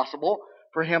impossible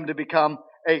for him to become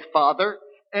a father,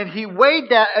 and he weighed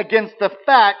that against the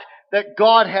fact that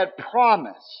God had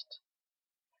promised.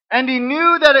 And he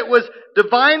knew that it was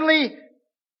divinely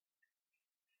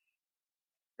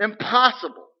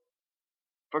impossible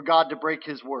for God to break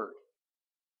His word.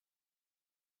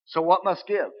 So what must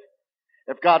give?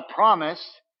 If God promised,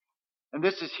 and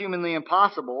this is humanly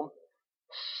impossible,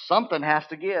 something has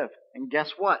to give. And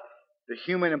guess what? The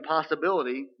human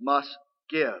impossibility must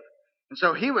give. And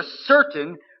so he was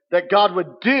certain that God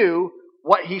would do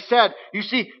what He said. You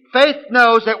see, faith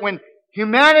knows that when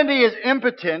humanity is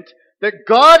impotent, that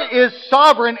God is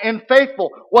sovereign and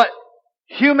faithful. What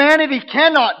humanity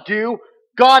cannot do,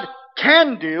 God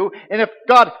can do. And if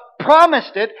God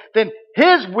promised it, then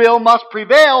His will must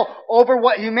prevail over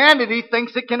what humanity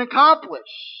thinks it can accomplish.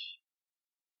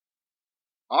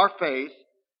 Our faith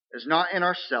is not in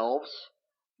ourselves,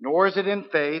 nor is it in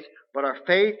faith, but our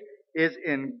faith is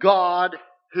in God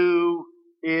who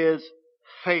is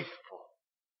faithful.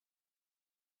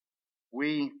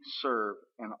 We serve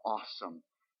an awesome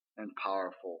and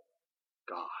powerful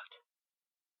God.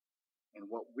 And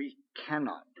what we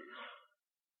cannot do,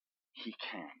 He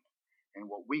can. And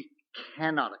what we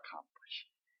cannot accomplish,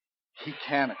 He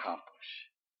can accomplish.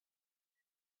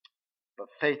 But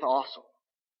faith also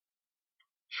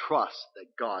trusts that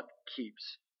God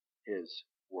keeps His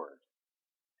word.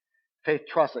 Faith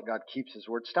trusts that God keeps His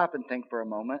word. Stop and think for a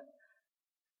moment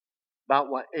about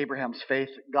what Abraham's faith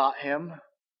got him.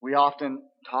 We often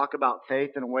talk about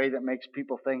faith in a way that makes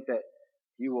people think that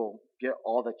you will get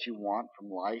all that you want from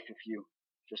life if you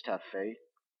just have faith.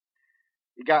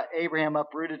 It got Abraham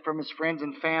uprooted from his friends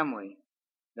and family,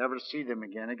 never to see them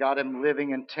again. It got him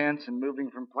living in tents and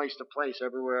moving from place to place.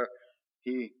 Everywhere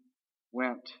he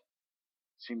went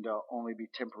seemed to only be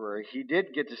temporary. He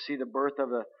did get to see the birth of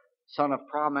the son of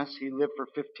promise. He lived for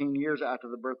 15 years after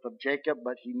the birth of Jacob,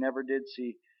 but he never did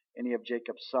see any of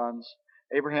Jacob's sons.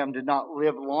 Abraham did not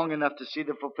live long enough to see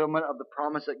the fulfillment of the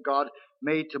promise that God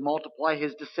made to multiply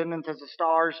his descendants as the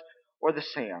stars or the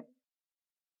sand.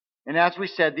 And as we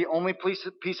said, the only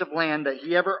piece of land that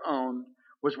he ever owned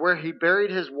was where he buried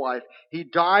his wife. He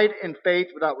died in faith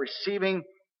without receiving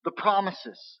the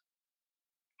promises.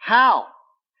 How?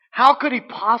 How could he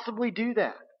possibly do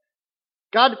that?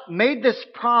 God made this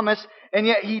promise, and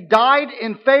yet he died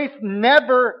in faith,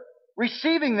 never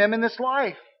receiving them in this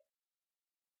life.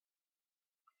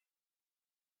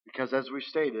 Because as we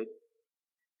stated,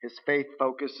 his faith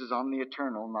focuses on the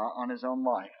eternal, not on his own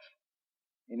life.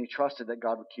 And he trusted that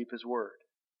God would keep his word.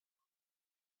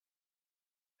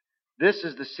 This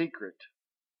is the secret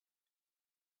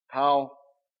of how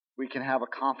we can have a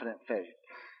confident faith.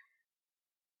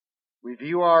 We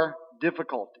view our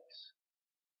difficulties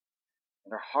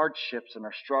and our hardships and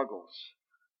our struggles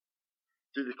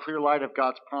through the clear light of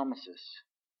God's promises.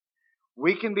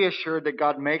 We can be assured that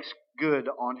God makes good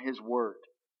on his word.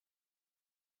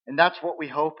 And that's what we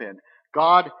hope in.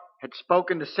 God had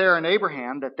spoken to Sarah and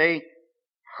Abraham that they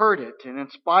heard it. And in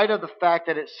spite of the fact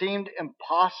that it seemed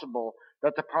impossible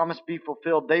that the promise be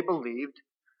fulfilled, they believed.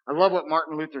 I love what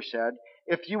Martin Luther said.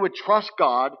 If you would trust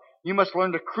God, you must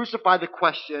learn to crucify the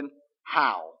question,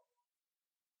 how?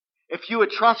 If you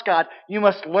would trust God, you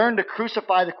must learn to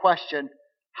crucify the question,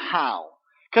 how?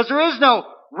 Because there is no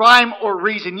rhyme or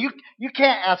reason. You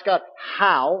can't ask God,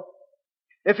 how?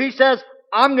 If he says,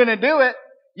 I'm going to do it,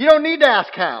 you don't need to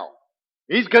ask how.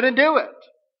 He's going to do it.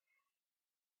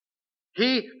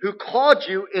 He who called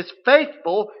you is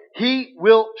faithful. He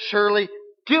will surely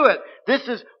do it. This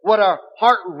is what our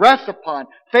heart rests upon.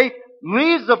 Faith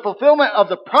leaves the fulfillment of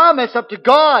the promise up to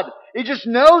God. It just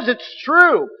knows it's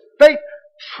true. Faith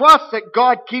trusts that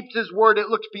God keeps his word. It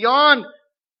looks beyond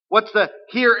what's the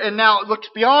here and now. It looks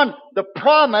beyond the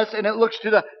promise and it looks to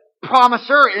the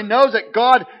promiser. It knows that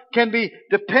God can be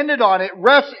depended on. It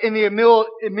rests in the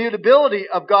immutability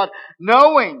of God,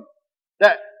 knowing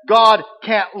that God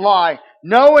can't lie,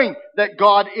 knowing that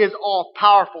God is all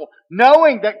powerful,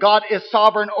 knowing that God is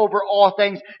sovereign over all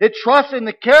things. It trusts in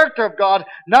the character of God,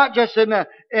 not just in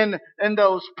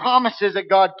those promises that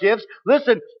God gives.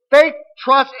 Listen, faith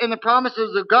trusts in the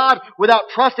promises of God without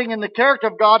trusting in the character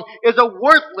of God is a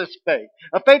worthless faith.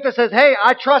 A faith that says, hey,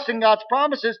 I trust in God's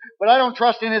promises, but I don't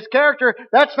trust in his character,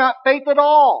 that's not faith at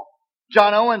all.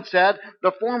 John Owen said,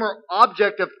 the former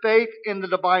object of faith in the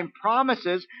divine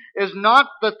promises is not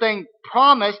the thing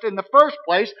promised in the first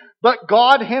place, but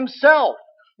God himself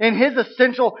in his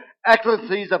essential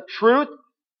excellencies of truth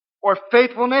or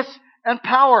faithfulness and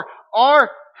power.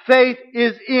 Our faith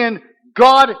is in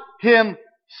God himself.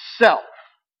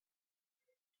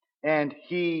 And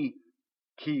he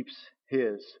keeps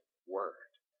his word.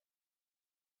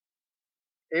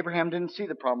 Abraham didn't see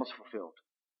the promise fulfilled.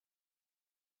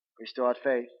 We still had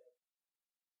faith.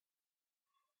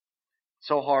 It's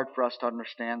so hard for us to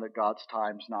understand that God's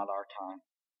time is not our time.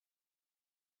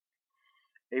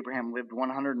 Abraham lived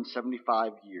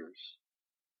 175 years.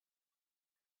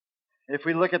 If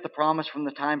we look at the promise from the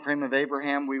time frame of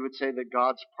Abraham, we would say that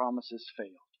God's promises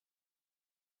failed.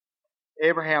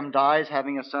 Abraham dies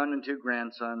having a son and two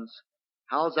grandsons.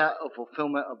 How is that a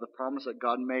fulfillment of the promise that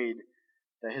God made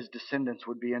that his descendants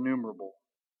would be innumerable?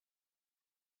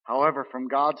 However, from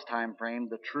God's time frame,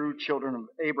 the true children of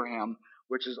Abraham,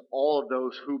 which is all of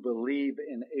those who believe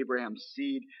in Abraham's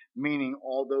seed, meaning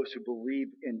all those who believe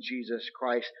in Jesus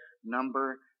Christ,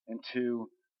 number into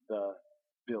the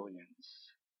billions.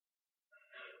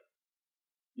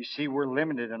 You see, we're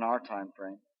limited in our time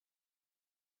frame,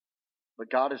 but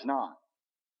God is not.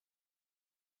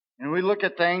 And we look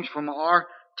at things from our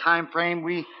time frame,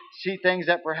 we see things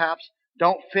that perhaps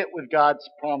don't fit with God's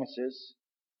promises.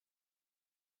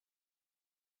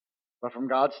 But from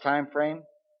God's time frame,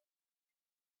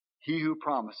 he who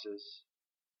promises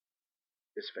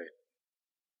is faithful.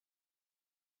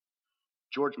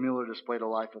 George Mueller displayed a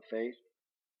life of faith.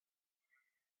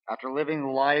 After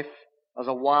living life as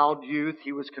a wild youth,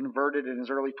 he was converted in his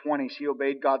early 20s. He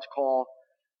obeyed God's call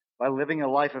by living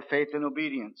a life of faith and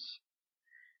obedience.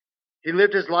 He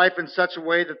lived his life in such a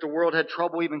way that the world had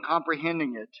trouble even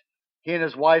comprehending it. He and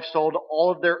his wife sold all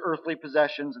of their earthly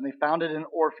possessions, and they founded an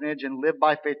orphanage and lived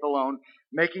by faith alone,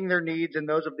 making their needs and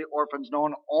those of the orphans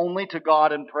known only to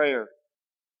God in prayer.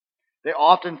 They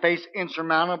often faced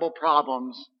insurmountable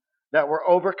problems that were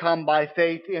overcome by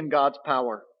faith in God's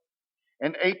power.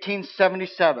 In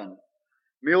 1877,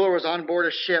 Mueller was on board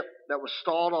a ship that was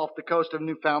stalled off the coast of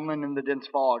Newfoundland in the dense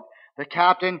fog. The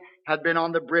captain had been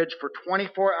on the bridge for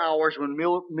 24 hours when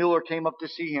Mueller came up to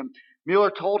see him.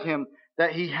 Mueller told him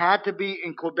that he had to be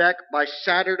in Quebec by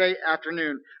Saturday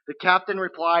afternoon. The captain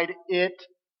replied, "It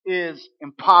is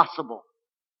impossible."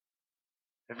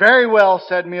 "Very well,"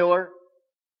 said Mueller.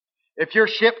 "If your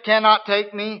ship cannot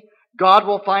take me, God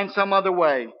will find some other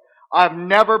way. I've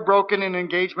never broken an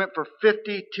engagement for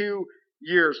 52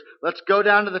 years. Let's go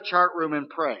down to the chart room and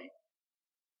pray."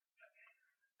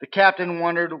 The captain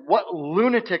wondered what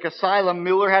lunatic asylum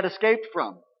Mueller had escaped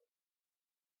from.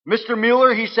 "Mr.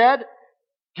 Mueller," he said,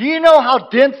 "do you know how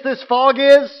dense this fog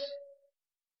is?"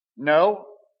 "No,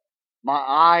 my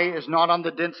eye is not on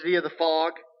the density of the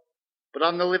fog, but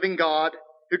on the living God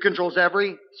who controls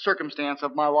every circumstance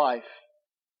of my life."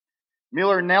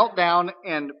 Mueller knelt down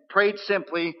and prayed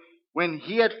simply. When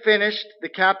he had finished, the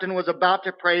captain was about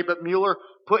to pray, but Mueller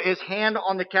put his hand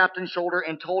on the captain's shoulder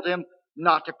and told him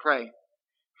not to pray.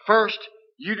 "First,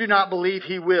 you do not believe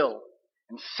he will.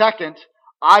 And second,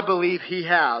 I believe he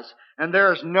has. And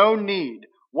there is no need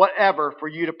whatever for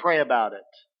you to pray about it."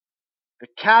 The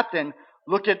captain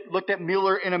looked at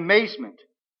Mueller in amazement.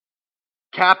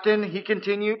 "Captain," he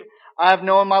continued, "I have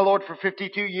known my Lord for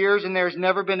 52 years, and there has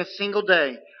never been a single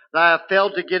day that I have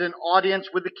failed to get an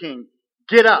audience with the king.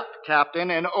 Get up, Captain,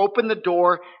 and open the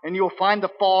door, and you will find the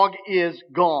fog is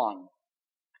gone."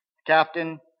 The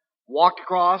captain walked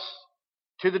across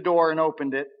to the door and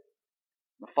opened it.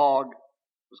 The fog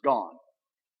was gone.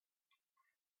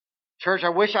 Church, I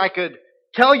wish I could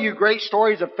tell you great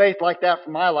stories of faith like that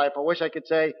from my life. I wish I could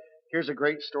say, here's a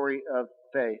great story of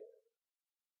faith.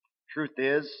 Truth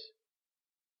is,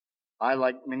 I,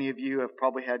 like many of you, have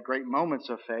probably had great moments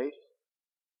of faith.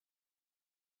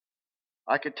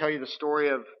 I could tell you the story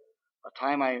of a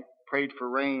time I prayed for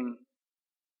rain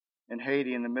in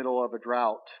Haiti in the middle of a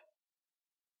drought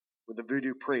with a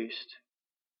voodoo priest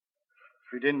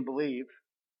who didn't believe,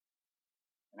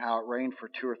 and how it rained for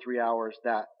 2 or 3 hours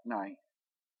that night.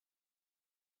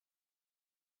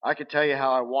 I could tell you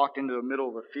how I walked into the middle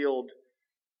of a field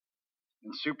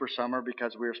in super summer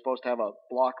because we were supposed to have a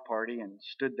block party, and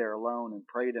stood there alone and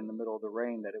prayed in the middle of the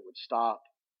rain that it would stop.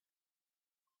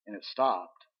 And it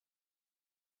stopped.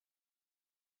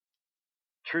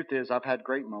 Truth is, I've had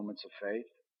great moments of faith.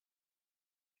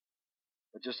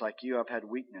 But just like you, I've had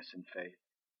weakness in faith.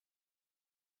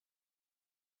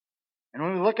 And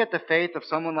when we look at the faith of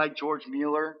someone like George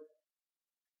Mueller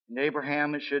and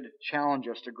Abraham, it should challenge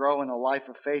us to grow in a life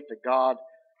of faith that God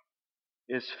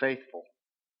is faithful,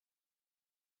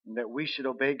 and that we should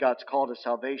obey God's call to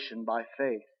salvation by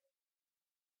faith,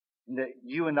 and that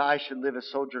you and I should live as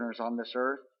sojourners on this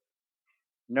earth,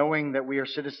 knowing that we are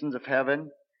citizens of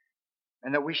heaven,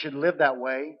 and that we should live that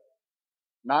way,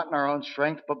 not in our own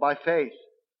strength, but by faith.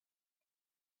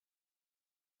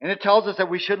 And it tells us that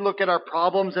we should look at our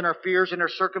problems and our fears and our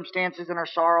circumstances and our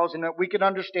sorrows, and that we can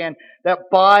understand that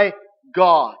by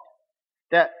God,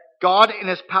 that God in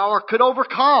His power could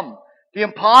overcome the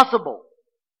impossible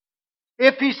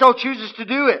if He so chooses to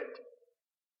do it.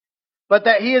 But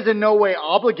that He is in no way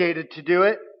obligated to do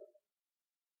it.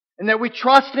 And that we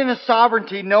trust in His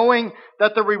sovereignty, knowing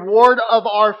that the reward of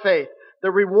our faith, the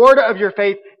reward of your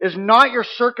faith is not your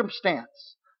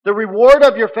circumstance. The reward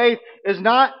of your faith is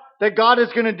not that God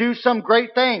is going to do some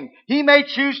great thing. He may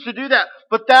choose to do that,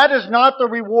 but that is not the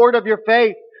reward of your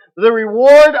faith. The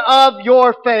reward of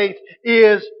your faith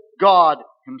is God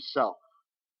Himself.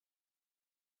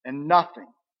 And nothing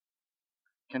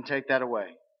can take that away.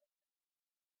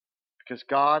 Because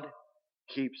God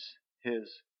keeps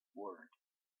His word.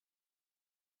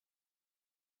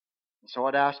 And so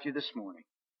I'd ask you this morning,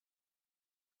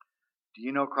 do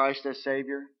you know Christ as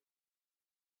Savior?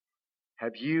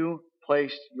 Have you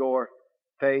placed your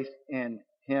faith in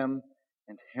Him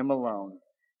and Him alone,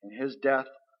 in His death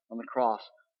on the cross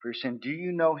for your sin? Do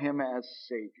you know Him as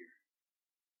Savior?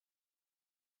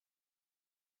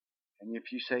 And if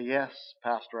you say, yes,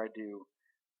 Pastor, I do,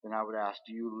 then I would ask,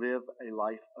 do you live a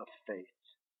life of faith?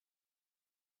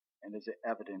 And is it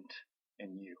evident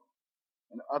in you?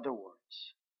 In other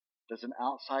words, does an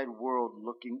outside world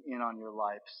looking in on your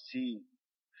life see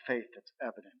faith that's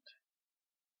evident?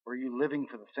 Or are you living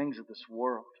for the things of this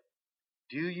world?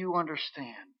 Do you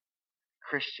understand,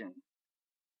 Christian,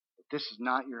 that this is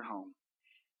not your home?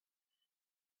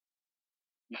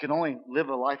 You can only live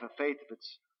a life of faith if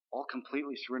it's all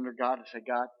completely surrendered to God and say,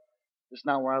 God, this is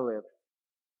not where I live.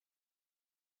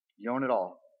 You own it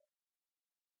all.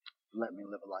 Let me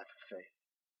live a life of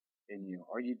faith. in you?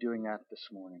 Are you doing that this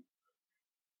morning?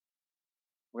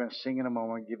 We're going to sing in a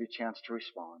moment and give you a chance to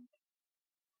respond.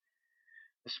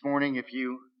 This morning, if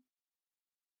you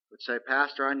would say,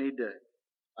 Pastor, I need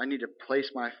to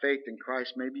place my faith in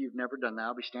Christ. Maybe you've never done that.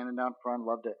 I'll be standing down front. I'd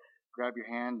love to grab your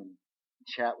hand and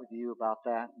chat with you about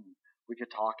that. And we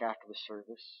could talk after the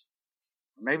service.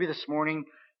 Or maybe this morning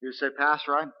you would say,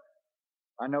 Pastor,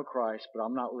 I know Christ, but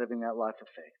I'm not living that life of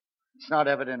faith. It's not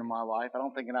evident in my life. I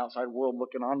don't think an outside world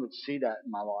looking on would see that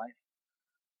in my life.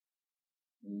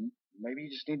 Maybe you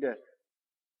just need to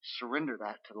surrender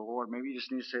that to the Lord. Maybe you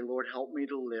just need to say, Lord, help me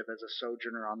to live as a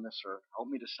sojourner on this earth. Help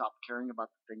me to stop caring about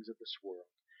the things of this world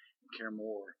and care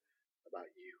more about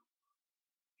you.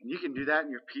 And you can do that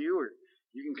in your pew, or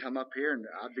you can come up here and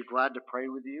I'd be glad to pray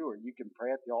with you, or you can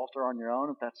pray at the altar on your own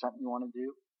if that's something you want to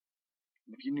do.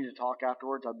 And if you need to talk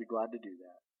afterwards, I'd be glad to do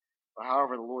that. But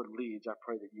however the Lord leads, I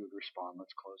pray that you would respond.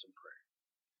 Let's close in prayer.